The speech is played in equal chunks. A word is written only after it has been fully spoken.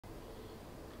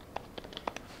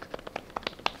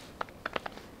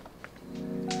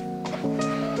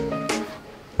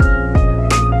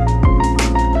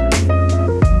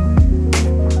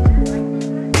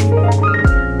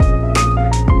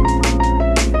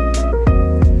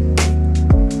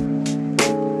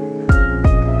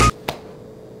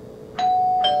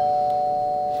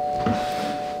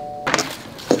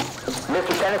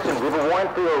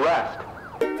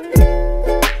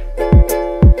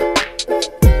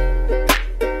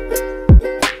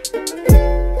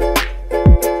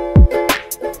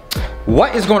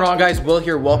What is going on, guys? Will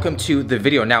here. Welcome to the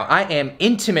video. Now, I am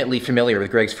intimately familiar with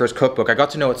Greg's first cookbook. I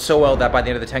got to know it so well that by the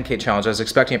end of the 10K challenge, I was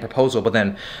expecting a proposal, but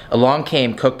then along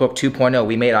came Cookbook 2.0.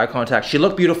 We made eye contact. She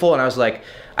looked beautiful, and I was like,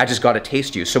 I just gotta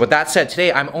taste you. So with that said,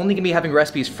 today I'm only gonna be having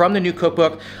recipes from the new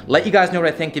cookbook, let you guys know what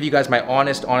I think, give you guys my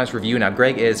honest review. Now,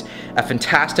 Greg is a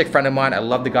fantastic friend of mine. I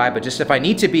love the guy, but just if I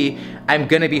need to be, I'm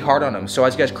gonna be hard on him. So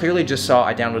as you guys clearly just saw,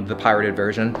 I downloaded the pirated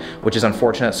version, which is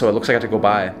unfortunate, so it looks like I have to go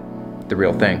buy the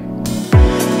real thing.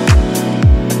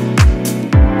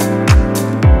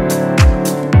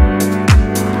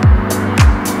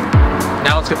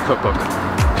 Now let's get the cookbook.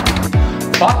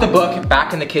 Bought the book,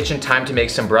 back in the kitchen, time to make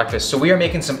some breakfast. So we are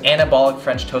making some anabolic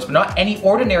French toast, but not any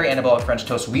ordinary anabolic French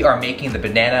toast. We are making the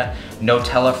banana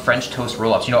Nutella French toast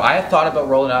roll-ups. You know, I had thought about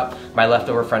rolling up my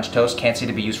leftover French toast, can't see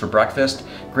to be used for breakfast.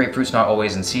 Grapefruit's not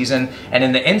always in season. And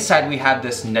in the inside, we have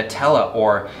this Nutella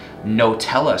or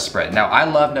Nutella spread. Now, I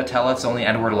love Nutella, it's the only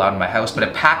N word allowed in my house, but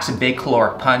it packs a big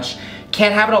caloric punch.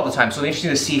 Can't have it all the time, so it's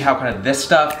interesting to see how kind of this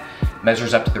stuff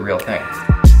measures up to the real thing.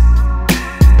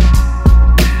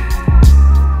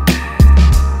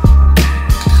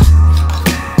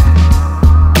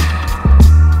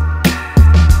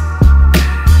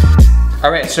 All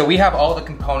right, so we have all the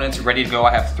components ready to go.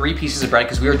 I have 3 pieces of bread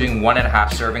because we are doing 1.5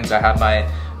 servings. I have my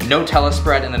Nutella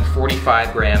spread and then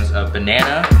 45 grams of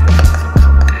banana.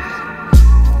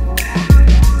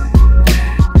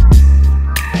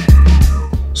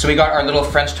 So we got our little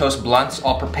French toast blunts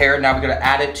all prepared. Now we're gonna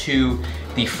add it to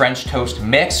the French toast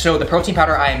mix. So the protein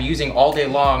powder I am using all day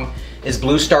long is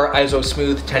Blue Star Iso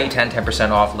Smooth 10/10, 10%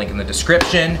 off, link in the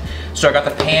description. So I got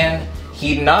the pan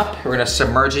heating up. We're gonna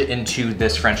submerge it into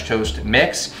this French toast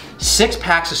mix. 6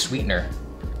 packs of sweetener.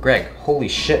 Greg, holy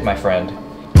shit, my friend.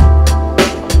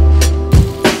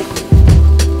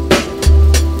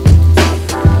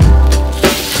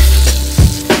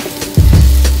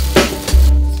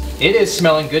 It is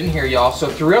smelling good in here, y'all. So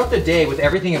throughout the day, with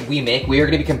everything that we make, we are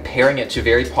gonna be comparing it to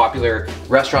very popular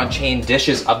restaurant chain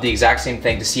dishes of the exact same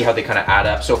thing to see how they kind of add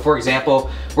up. So for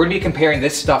example, we're gonna be comparing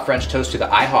this stuffed French toast to the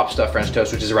IHOP stuffed French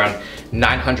toast, which is around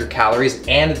 900 calories,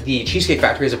 and the Cheesecake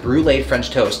Factory has a brulee French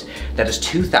toast that is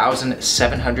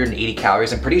 2,780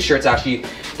 calories. I'm pretty sure it's actually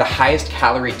the highest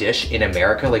calorie dish in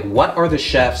America. Like, what are the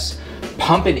chefs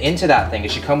pumping into that thing?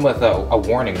 It should come with a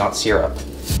warning, not syrup.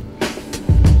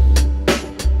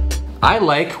 I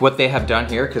like what they have done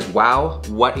here because wow,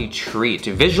 what a treat.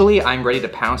 Visually, I'm ready to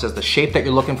pounce as the shape that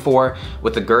you're looking for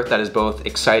with the girth that is both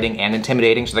exciting and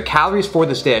intimidating. So the calories for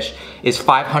this dish is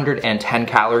 510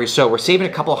 calories. So we're saving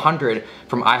a couple hundred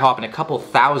from IHOP and a couple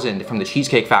thousand from the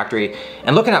Cheesecake Factory.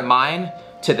 And looking at mine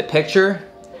to the picture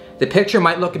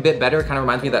might look a bit better. It kind of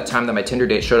reminds me of that time that my Tinder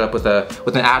date showed up with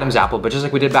an Adam's apple, but just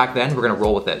like we did back then, we're gonna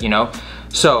roll with it, you know?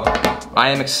 So I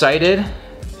am excited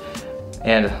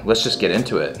and let's just get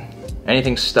into it.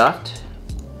 Anything stuffed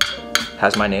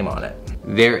has my name on it.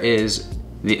 There is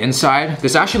the inside.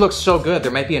 This actually looks so good.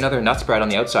 There might be another nut spread on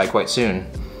the outside quite soon.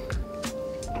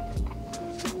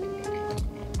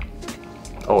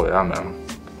 Oh yeah, man.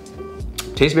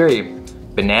 Tastes very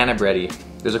banana bready.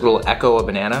 There's like a little echo of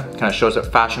banana. Kind of shows up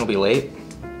fashionably late.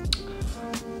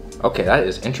 Okay, that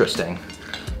is interesting.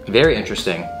 Very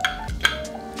interesting.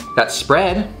 That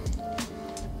spread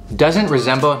doesn't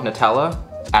resemble Nutella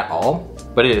at all,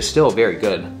 but it is still very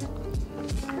good.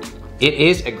 It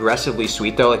is aggressively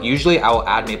sweet though. Like, usually I will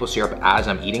add maple syrup as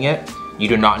I'm eating it. You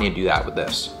do not need to do that with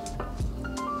this.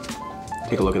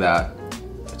 Take a look at that.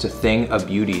 It's a thing of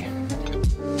beauty.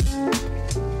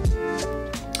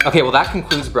 Okay, well that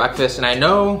concludes breakfast, and I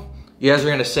know you guys are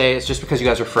gonna say it's just because you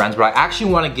guys are friends, but I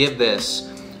actually wanna give this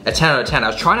a 10 out of 10. I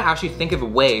was trying to actually think of a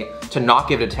way to not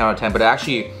give it a 10 out of 10, but it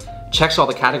actually checks all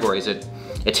the categories. It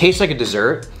tastes like a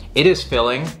dessert. It is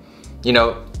filling. You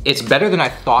know, it's better than I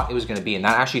thought it was gonna be, and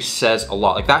that actually says a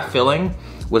lot. Like, that filling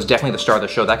was definitely the star of the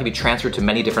show. That could be transferred to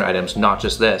many different items, not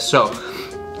just this. So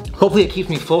hopefully it keeps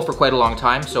me full for quite a long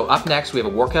time. So up next, we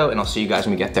have a workout, and I'll see you guys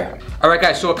when we get there. All right,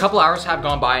 guys, so a couple hours have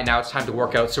gone by, and now it's time to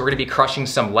work out. So we're gonna be crushing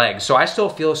some legs. So I still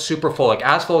feel super full, like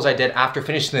as full as I did after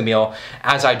finishing the meal,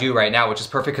 as I do right now, which is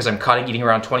perfect because I'm eating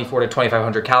around 2,400 to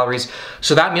 2,500 calories.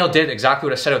 So that meal did exactly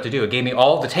what I set out to do. It gave me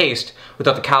all the taste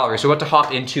without the calories. So we're about to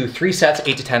hop into 3 sets,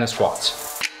 8 to 10 of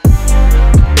squats.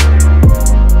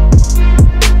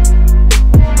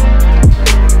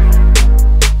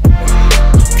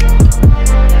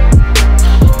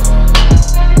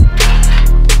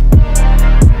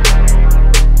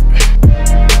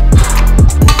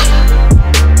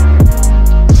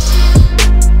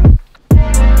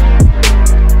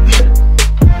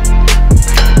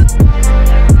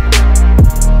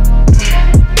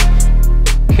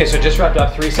 Okay, so just wrapped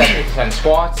up 3 sets, 8 to 10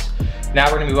 squats. Now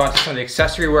we're gonna move on to some of the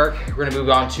accessory work. We're gonna move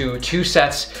on to 2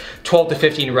 sets, 12 to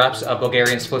 15 reps of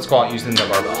Bulgarian split squat using the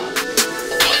barbell.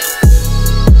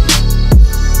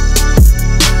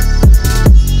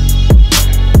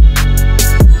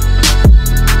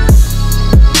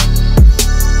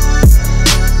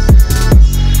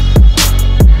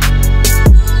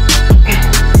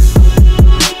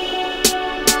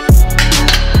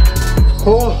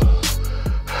 Oh.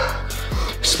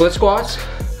 Split squats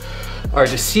are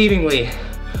deceivingly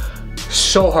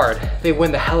so hard. They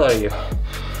win the hell out of you.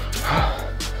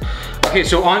 Okay,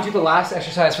 so on to the last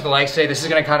exercise for the legs today. This is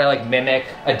gonna kind of like mimic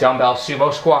a dumbbell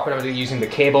sumo squat, but I'm gonna be using the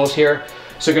cables here.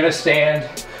 So you're gonna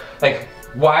stand like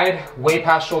wide, way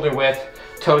past shoulder width,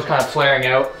 toes kind of flaring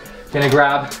out. Gonna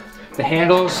grab the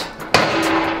handles,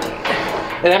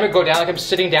 and I'm gonna go down like I'm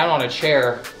sitting down on a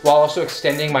chair while also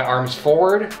extending my arms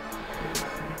forward,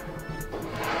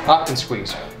 up and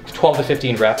squeeze. 12 to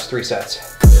 15 reps, 3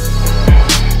 sets.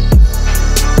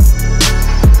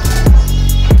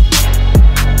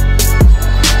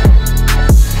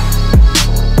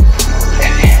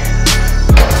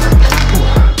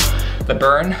 The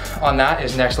burn on that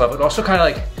is next level. It also kind of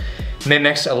like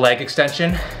mimics a leg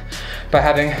extension by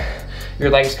having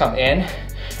your legs come in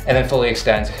and then fully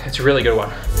extend. It's a really good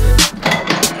one.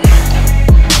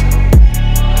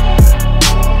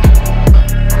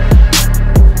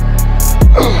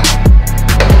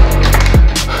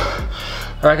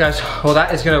 All right guys, well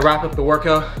that is gonna wrap up the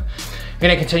workout. I'm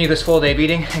gonna continue this full day of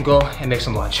eating and go and make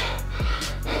some lunch.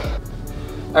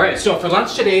 All right, so for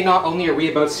lunch today, not only are we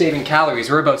about saving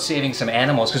calories, we're about saving some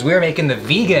animals because we are making the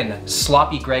vegan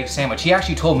sloppy Greg sandwich. He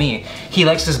actually told me he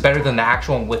likes this better than the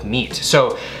actual one with meat.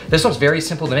 So this looks very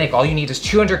simple to make. All you need is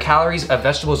 200 calories of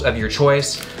vegetables of your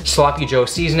choice, sloppy Joe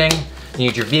seasoning, you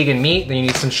need your vegan meat, then you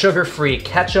need some sugar-free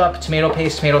ketchup, tomato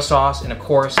paste, tomato sauce, and of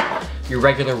course, your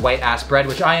regular white ass bread,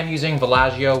 which I am using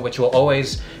Lasagna, which will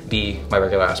always be my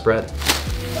regular ass bread.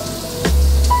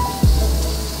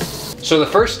 So the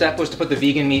first step was to put the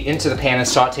vegan meat into the pan and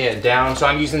saute it down. So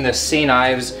I'm using the St.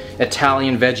 Ives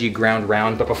Italian veggie ground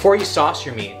round, but before you sauce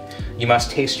your meat, you must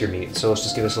taste your meat. So let's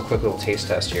just give this a quick little taste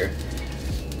test here.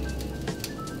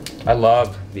 I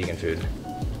love vegan food.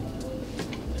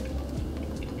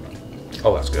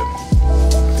 Oh, that's good.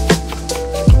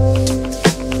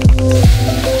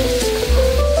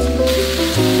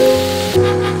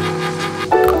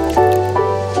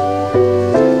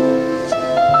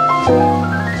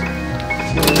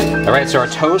 All right, so our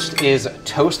toast is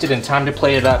toasted and time to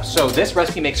plate it up. So this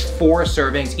recipe makes 4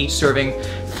 servings, each serving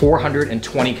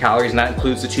 420 calories, and that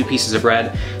includes the 2 pieces of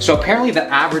bread. So apparently the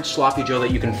average sloppy Joe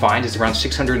that you can find is around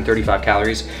 635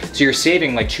 calories. So you're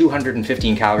saving like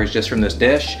 215 calories just from this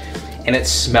dish, and it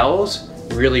smells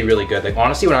really, really good. Like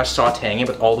honestly, when I was sauteing it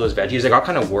with all those veggies, I got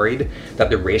kind of worried that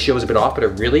the ratio was a bit off, but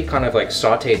it really kind of like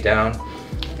sauteed down,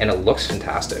 and it looks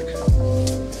fantastic.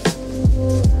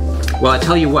 Well, I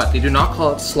tell you what, they do not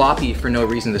call it sloppy for no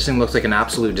reason. This thing looks like an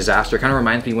absolute disaster. It kind of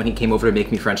reminds me when he came over to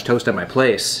make me French toast at my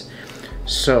place.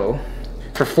 So,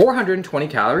 for 420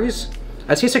 calories,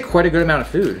 that tastes like quite a good amount of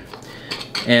food.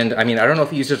 And I mean, I don't know if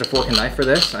he uses a fork and knife for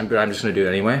this, but I'm just gonna do it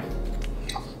anyway.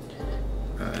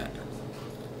 All right.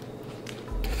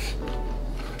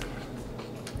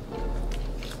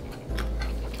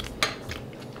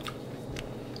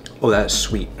 Oh, that is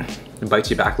sweet. It bites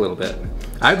you back a little bit.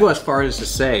 I'd go as far as to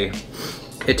say,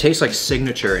 it tastes like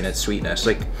signature in its sweetness.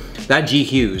 Like that G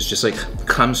Hughes just like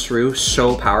comes through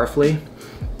so powerfully.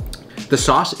 The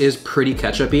sauce is pretty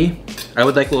ketchup-y. I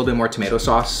would like a little bit more tomato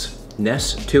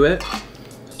sauce-ness to it.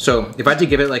 So if I had to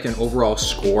give it like an overall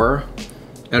score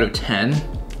out of 10,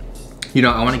 you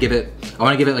know, I wanna give it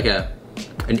like an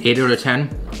 8 out of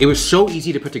 10. It was so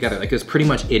easy to put together. Like it's pretty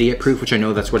much idiot-proof, which I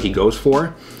know that's what he goes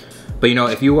for. But you know,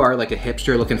 if you are like a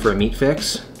hipster looking for a meat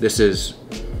fix, this is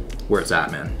where it's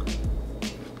at, man.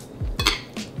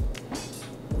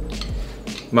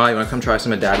 Molly, you wanna come try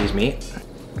some of Daddy's meat?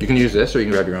 You can use this or you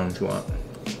can grab your own if you want.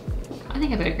 I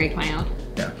think I better grab my own.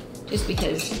 Yeah. Just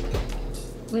because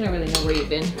we don't really know where you've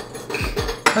been.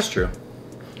 That's true.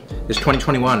 It's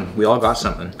 2021, we all got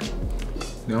something.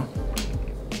 You know?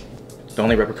 The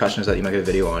only repercussion is that you might get a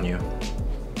video on you.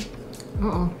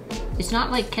 Uh-oh. It's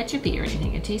not like ketchup-y or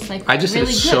anything. It tastes like I just really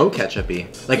said it's good. so ketchup-y.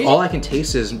 Like all I can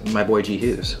taste is my boy G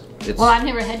Hughes. Well, I've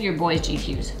never had your boy's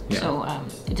GQs, Yeah. so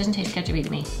it doesn't taste ketchup-y to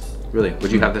me. Really?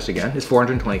 Would you have this again? It's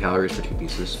 420 calories for 2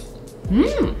 pieces.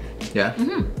 Mmm. Yeah?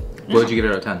 Mm-hmm. What would you give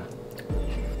it out of 10?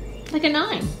 Like a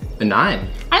 9. A 9?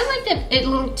 I liked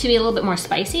it to be a little bit more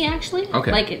spicy, actually.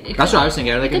 Okay. Like it That's what I was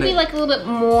thinking. It could be like a little bit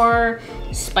more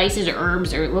spices or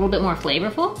herbs or a little bit more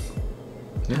flavorful.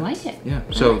 Yeah. I like it. Yeah.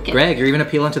 So, like it. Greg, you're even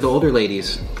appealing to the older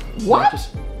ladies. What?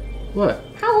 What?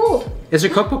 How old? It's a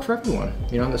cookbook for everyone.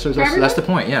 You know, that's the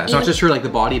point. Yeah, it's not just for like the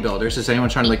bodybuilders. It's anyone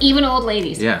trying to like. Even old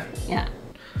ladies. Yeah. Yeah.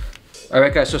 All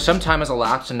right, guys. So some time has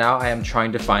elapsed, and now I am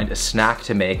trying to find a snack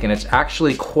to make, and it's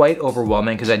actually quite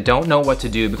overwhelming because I don't know what to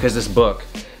do because this book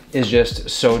is just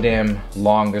so damn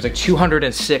long. There's like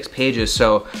 206 pages.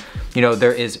 So, you know,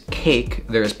 there is cake,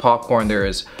 there is popcorn, there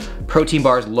is protein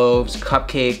bars, loaves,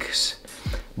 cupcakes.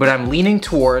 But I'm leaning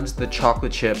towards the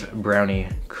chocolate chip brownie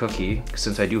cookie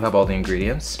since I do have all the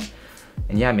ingredients.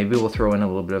 And yeah, maybe we'll throw in a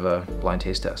little bit of a blind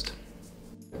taste test.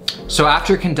 So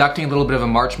after conducting a little bit of a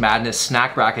March Madness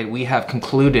snack bracket, we have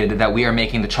concluded that we are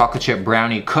making the chocolate chip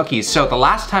brownie cookies. So the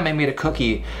last time I made a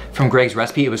cookie from Greg's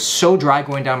recipe, it was so dry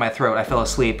going down my throat, I fell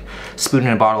asleep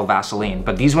spooning a bottle of Vaseline.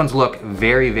 But these ones look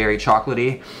very, very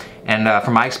chocolatey. And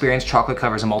from my experience, chocolate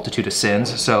covers a multitude of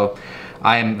sins. So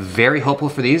I am very hopeful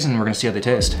for these, and we're gonna see how they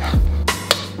taste.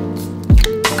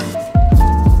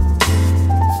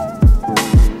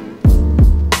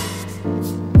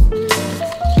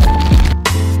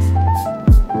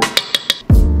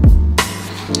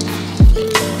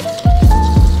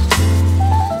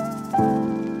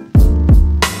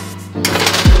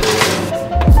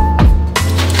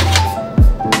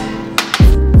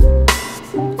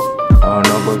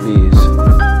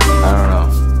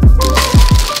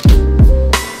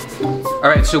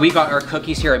 So we got our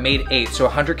cookies here. I made 8, so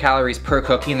 100 calories per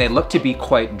cookie, and they look to be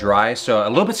quite dry, so a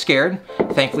little bit scared,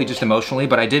 thankfully just emotionally,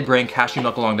 but I did bring cashew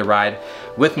milk along the ride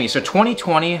with me. So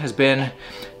 2020 has been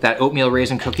that oatmeal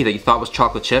raisin cookie that you thought was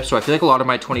chocolate chip, so I feel like a lot of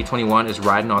my 2021 is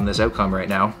riding on this outcome right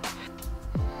now.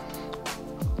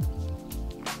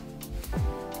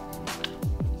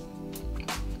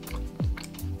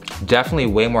 Definitely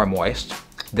way more moist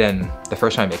than the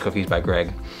first time I made cookies by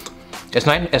Greg. It's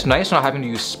nice not having to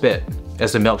use spit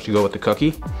as the milk to go with the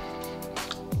cookie.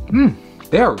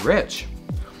 They are rich.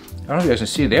 I don't know if you guys can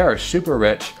see, they are super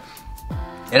rich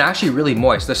and actually really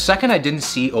moist. The second I didn't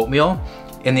see oatmeal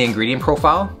in the ingredient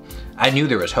profile, I knew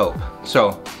there was hope.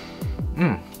 So,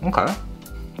 okay.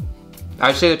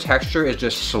 I'd say the texture is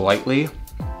just slightly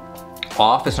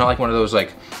off. It's not like one of those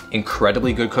like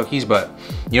incredibly good cookies, but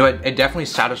you know, it definitely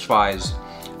satisfies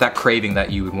that craving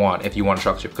that you would want if you want a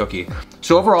chocolate chip cookie.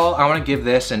 So overall, I wanna give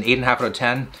this an 8.5 out of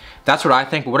 10. That's what I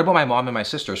think, but what about my mom and my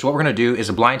sister? So what we're gonna do is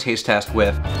a blind taste test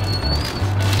with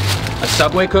a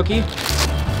Subway cookie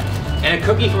and a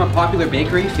cookie from a popular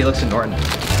bakery, Felix and Norton.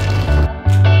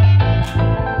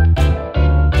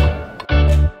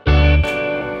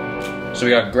 So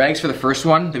we got Greg's for the first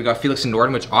one, then we got Felix and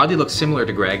Norton, which oddly looks similar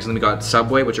to Greg's, and then we got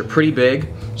Subway, which are pretty big.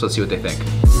 So let's see what they think.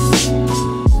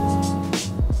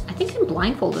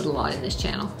 Blindfolded a lot in this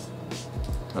channel.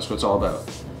 That's what it's all about.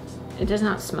 It does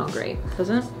not smell great. Does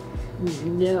it?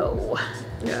 No.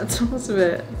 Yeah, it's almost a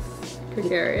bit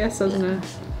precarious, doesn't it?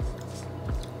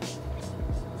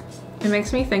 It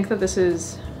makes me think that this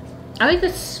is... I like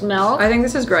the smell. I think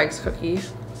this is Greg's cookie.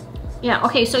 Yeah,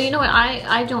 okay, so you know what?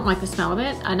 I don't like the smell of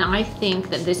it, and I think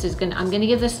that this is gonna... I'm gonna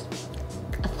give this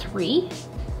a 3,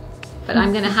 but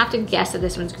I'm gonna have to guess that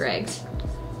this one's Greg's,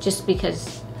 just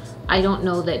because I don't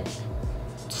know that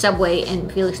Subway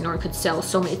and Felix and Norton could sell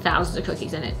so many thousands of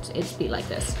cookies and it'd be like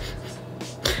this.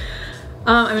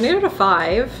 I'm gonna give it a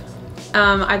 5.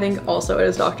 I think also it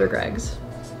is Dr. Greg's.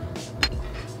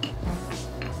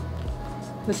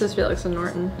 This is Felix and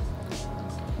Norton.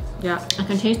 Yeah. I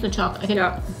can taste the chocolate.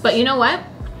 Yeah. But you know what?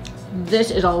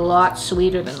 This is a lot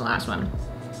sweeter than the last one.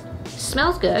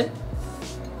 Smells good.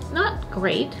 Not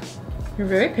great. You're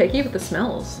very picky with the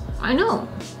smells. I know.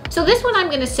 So this one I'm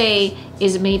gonna say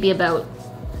is maybe about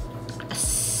a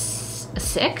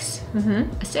 6.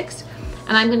 A 6.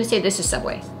 And I'm gonna say this is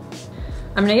Subway.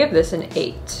 I'm gonna give this an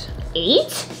 8. 8?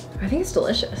 I think it's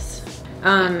delicious.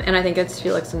 And I think it's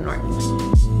Felix and Norton.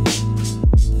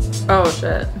 Oh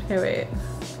shit. Okay, wait.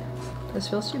 This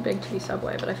feels too big to be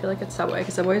Subway, but I feel like it's Subway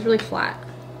because Subway is really flat.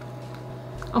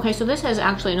 Okay, so this has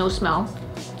actually no smell.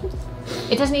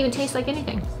 It doesn't even taste like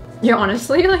anything. Yeah,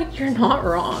 honestly, like, you're not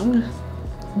wrong.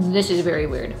 This is very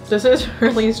weird. This is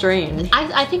really strange.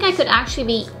 I think I could actually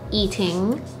be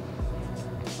eating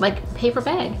like paper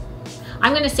bag.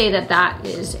 I'm gonna say that that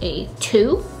is a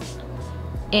 2,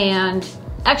 and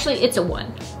actually it's a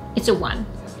 1. It's a 1.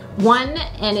 1,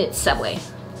 and it's Subway.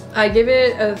 I give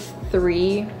it a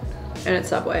 3, and it's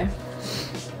Subway.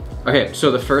 Okay,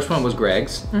 so the first one was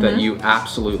Greg's that you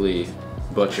absolutely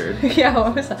butchered. Yeah,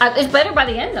 what was that? It's better by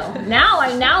the end though. Now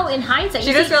in hindsight.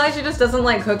 She just realized she just doesn't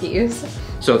like cookies.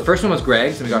 So the first one was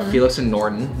Greg's, and we got Felix and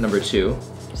Norton, number 2.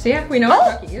 So yeah, we know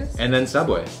our cookies. And then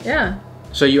Subway. Yeah.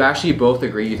 So you actually both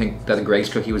agree you think that the Greg's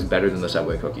cookie was better than the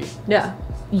Subway cookie. Yeah.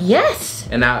 Yes.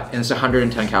 And it's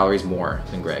 110 calories more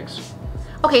than Greg's.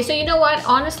 Okay, so you know what?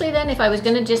 Honestly then, if I was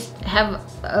gonna just have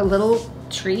a little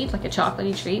treat, like a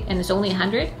chocolatey treat, and it's only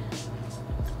 100,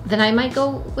 then I might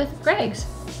go with Greg's.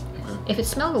 If it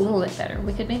smelled a little bit better,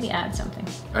 we could maybe add something.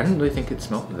 I didn't really think it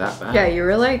smelled that bad. Yeah, you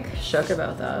were like shook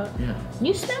about that. Yeah.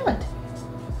 You smell it.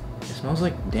 It smells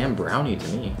like damn brownie to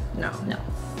me. No. No.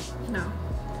 No.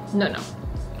 No, no.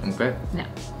 Okay. No.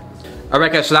 All right,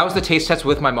 guys, so that was the taste test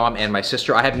with my mom and my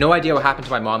sister. I have no idea what happened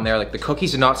to my mom there. Like, the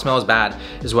cookies did not smell as bad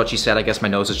as what she said. I guess my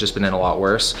nose has just been in a lot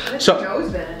worse. What has your nose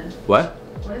been in? What?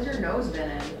 What has your nose been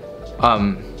in?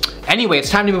 Anyway, it's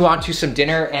time to move on to some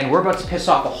dinner, and we're about to piss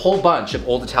off a whole bunch of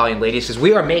old Italian ladies because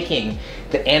we are making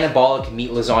the anabolic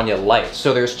meat lasagna light.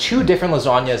 So there's 2 different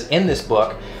lasagnas in this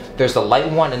book. There's the light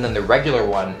one and then the regular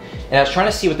one. And I was trying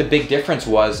to see what the big difference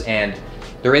was, and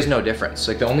there is no difference.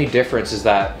 Like, the only difference is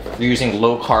that you're using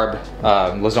low carb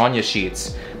lasagna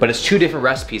sheets, but it's 2 different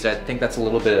recipes. I think that's a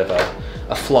little bit of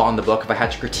a flaw in the book if I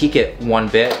had to critique it one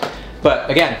bit. But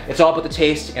again, it's all about the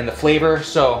taste and the flavor.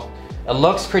 So it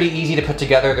looks pretty easy to put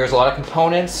together. There's a lot of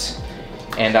components,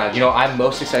 and you know, I'm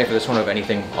most excited for this one of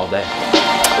anything all day.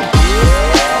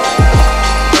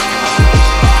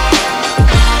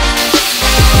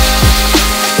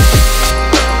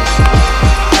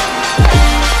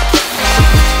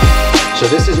 So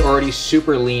this is already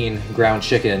super lean ground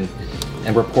chicken,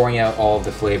 and we're pouring out all of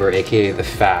the flavor, aka the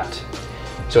fat.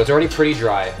 So it's already pretty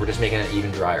dry. We're just making it even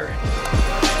drier.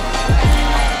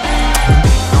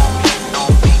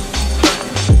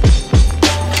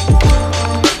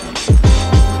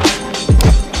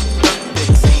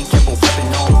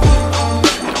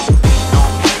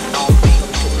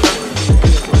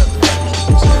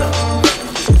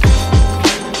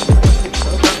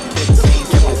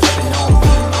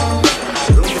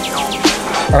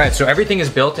 All right, so everything is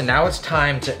built, and now it's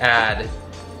time to add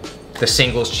the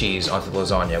singles cheese onto the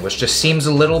lasagna, which just seems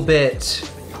a little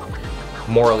bit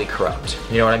morally corrupt.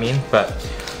 You know what I mean? But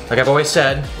like I've always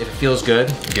said, if it feels good,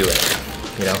 do it,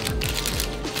 you know?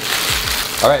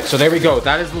 All right, so there we go.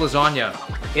 That is the lasagna.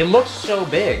 It looks so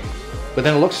big, but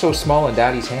then it looks so small in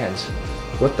Daddy's hands.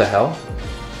 What the hell?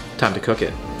 Time to cook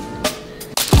it.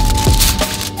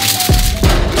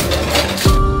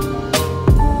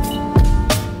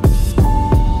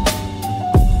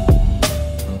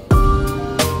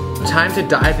 Time to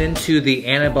dive into the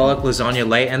anabolic lasagna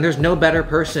light, and there's no better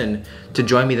person to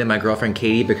join me than my girlfriend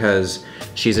Katie because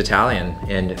she's Italian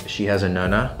and she has a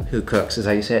nonna who cooks. Is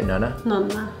that how you say it, nonna?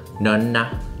 Nonna.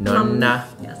 Nonna. Nonna.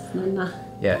 Yes,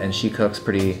 nonna. Yeah, and she cooks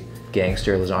pretty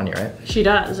gangster lasagna, right? She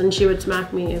does, and she would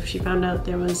smack me if she found out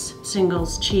there was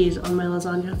singles cheese on my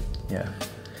lasagna. Yeah.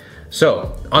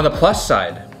 So, on the plus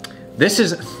side, this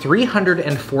is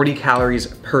 340 calories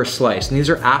per slice, and these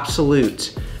are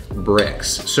absolute bricks.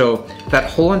 So that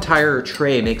whole entire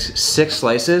tray makes 6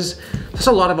 slices. That's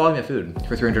a lot of volume of food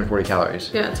for 340 calories.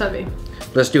 Yeah, it's heavy.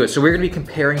 Let's do it. So we're gonna be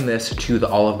comparing this to the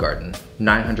Olive Garden,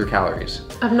 900 calories.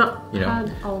 I've not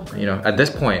had Olive Garden. You know, at this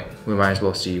point, we might as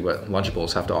well see what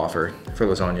Lunchables have to offer for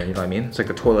lasagna, you know what I mean? It's like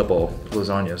the toilet bowl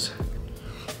lasagnas.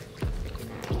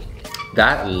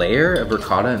 That layer of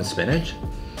ricotta and spinach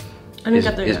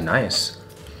is nice.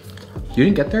 You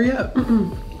didn't get there yet?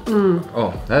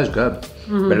 Oh, that is good.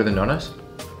 Better than Nonna's?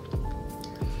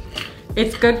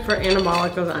 It's good for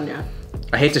anabolic lasagna.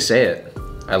 I hate to say it.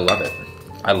 I love it.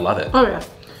 I love it. Oh yeah.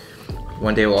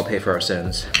 One day we'll all pay for our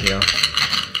sins, you know?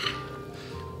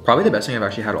 Probably the best thing I've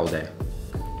actually had all day.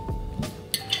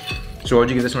 So what would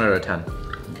you give this one out of 10?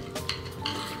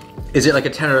 Is it like a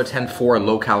 10 out of 10 for a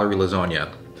low calorie lasagna?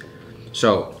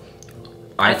 So,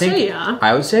 I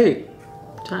would say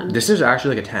 10. This is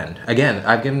actually like a 10. Again,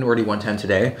 I've given already 110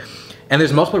 today. And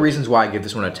there's multiple reasons why I give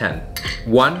this one a 10.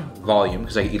 1, volume,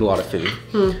 because I eat a lot of food.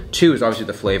 2 is obviously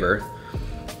the flavor.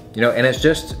 You know, and it's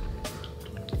just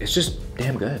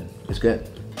damn good. It's good.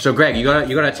 So Greg, you got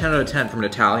a 10 out of 10 from an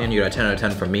Italian, you got a 10 out of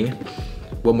 10 from me.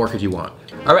 What more could you want?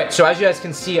 All right, so as you guys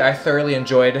can see, I thoroughly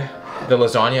enjoyed the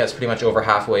lasagna. It's pretty much over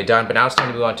halfway done, but now it's time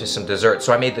to move on to some dessert.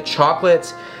 So I made the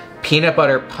chocolate peanut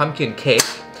butter pumpkin cake.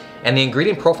 And the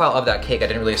ingredient profile of that cake, I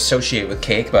didn't really associate with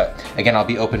cake, but again, I'll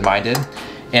be open-minded.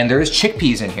 And there is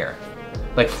chickpeas in here,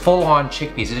 like full-on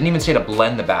chickpeas. It didn't even say to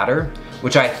blend the batter,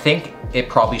 which I think it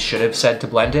probably should have said to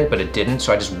blend it, but it didn't,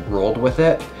 so I just rolled with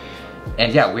it.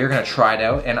 And yeah, we're gonna try it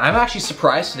out. And I'm actually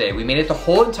surprised today. We made it the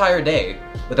whole entire day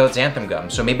without xanthan gum,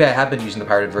 so maybe I have been using the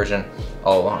powdered version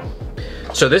all along.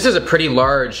 So this is a pretty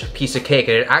large piece of cake,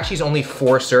 and it actually is only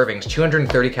 4 servings,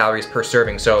 230 calories per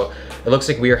serving, so it looks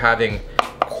like we are having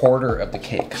a quarter of the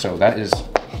cake. So that is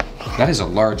a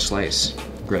large slice,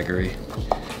 Gregory.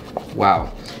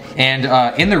 Wow. And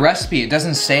in the recipe, it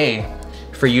doesn't say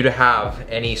for you to have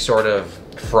any sort of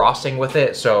frosting with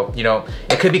it. So, you know,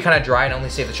 it could be kind of dry and only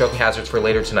save the choking hazards for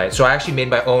later tonight. So I actually made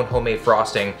my own homemade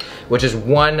frosting, which is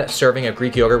 1 serving of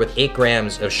Greek yogurt with 8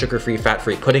 grams of sugar-free,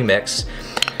 fat-free pudding mix.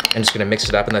 I'm just gonna mix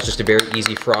it up, and that's just a very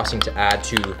easy frosting to add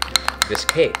to this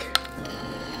cake.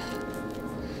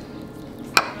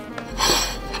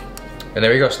 And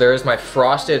there you go, so there is my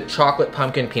frosted chocolate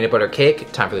pumpkin peanut butter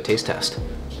cake. Time for the taste test.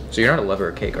 So you're not a lover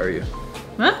of cake, are you?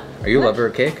 Huh? Are you a lover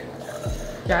of cake?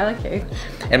 Yeah, I like cake.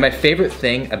 And my favorite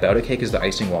thing about a cake is the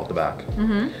icing wall at the back.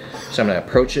 Mm-hmm. So I'm gonna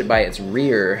approach it by its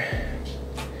rear.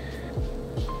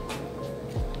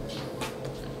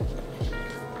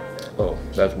 Oh,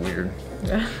 that's weird.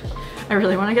 Yeah. I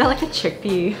really want to get like a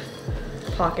chickpea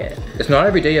pocket. It's not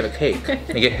every day you have a cake and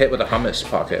you get hit with a hummus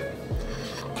pocket.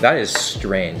 That is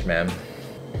strange, man.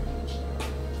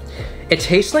 It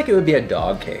tastes like it would be a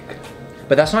dog cake,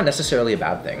 but that's not necessarily a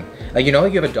bad thing. Like, you know,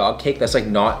 like you have a dog cake that's like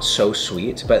not so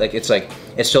sweet, but like it's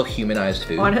still humanized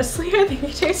food. Honestly, I think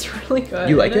it tastes really good.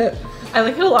 You like it? I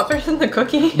like it a lot better than the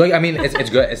cookie. Like, I mean, it's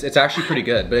good. It's actually pretty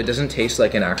good, but it doesn't taste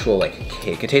like an actual like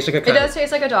cake. It tastes like a It does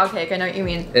taste like a dog cake, I know what you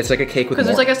mean. It's like a cake with because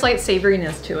there's like a slight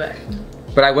savoriness to it.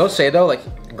 But I will say though,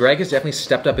 like Greg has definitely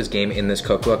stepped up his game in this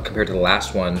cookbook compared to the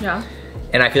last one. Yeah.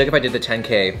 And I feel like if I did the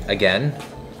 10K again,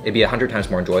 it'd be 100 times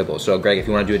more enjoyable. So Greg, if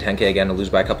you want to do a 10K again and lose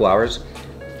by a couple hours,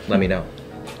 let me know.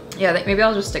 Yeah, maybe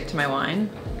I'll just stick to my wine.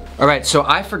 All right, so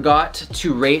I forgot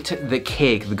to rate the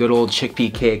cake, the good old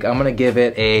chickpea cake. I'm gonna give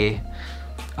it a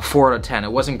 4 out of 10.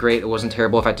 It wasn't great, it wasn't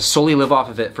terrible. If I had to solely live off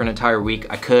of it for an entire week,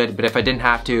 I could, but if I didn't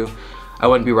have to, I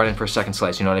wouldn't be running for a second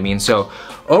slice, you know what I mean? So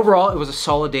overall, it was a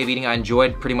solid day of eating. I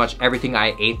enjoyed pretty much everything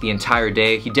I ate the entire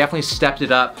day. He definitely stepped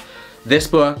it up. This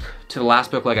book to the last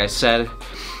book, like I said.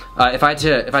 If I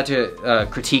had to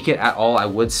critique it at all, I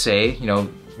would say, you know,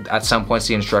 at some points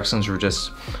the instructions were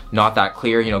just not that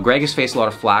clear. You know, Greg has faced a lot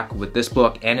of flack with this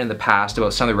book and in the past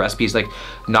about some of the recipes like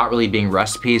not really being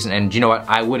recipes, and you know what,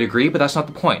 I would agree, but that's not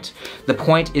the point. The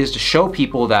point is to show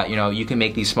people that, you know, you can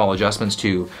make these small adjustments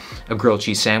to a grilled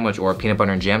cheese sandwich or a peanut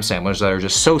butter and jam sandwich that are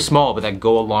just so small but that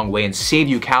go a long way and save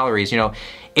you calories. You know,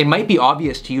 it might be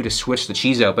obvious to you to switch the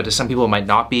cheese out, but to some people it might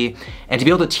not be. And to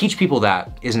be able to teach people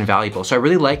that is invaluable. So I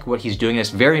really like what he's doing. It's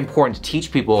very important to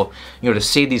teach people, you know, to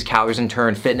save these calories and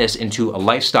turn fitness into a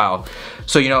lifestyle.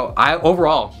 So, you know,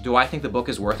 overall, do I think the book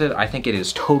is worth it? I think it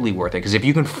is totally worth it. Because if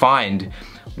you can find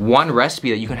one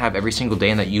recipe that you can have every single day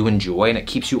and that you enjoy and it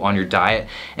keeps you on your diet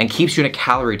and keeps you in a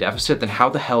calorie deficit, then how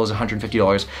the hell is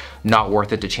 $150 not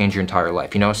worth it to change your entire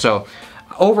life, you know? So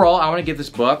overall, I want to give this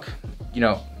book, you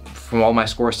know, from all my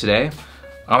scores today,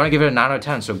 I'm gonna give it a 9 out of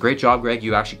 10. So great job, Greg.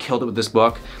 You actually killed it with this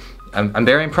book. I'm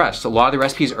very impressed. A lot of the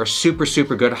recipes are super,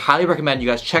 super good. Highly recommend you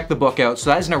guys check the book out. So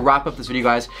that is gonna wrap up this video,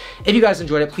 guys. If you guys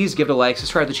enjoyed it, please give it a like,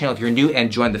 subscribe to the channel if you're new, and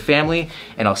join the family.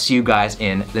 And I'll see you guys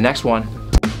in the next one.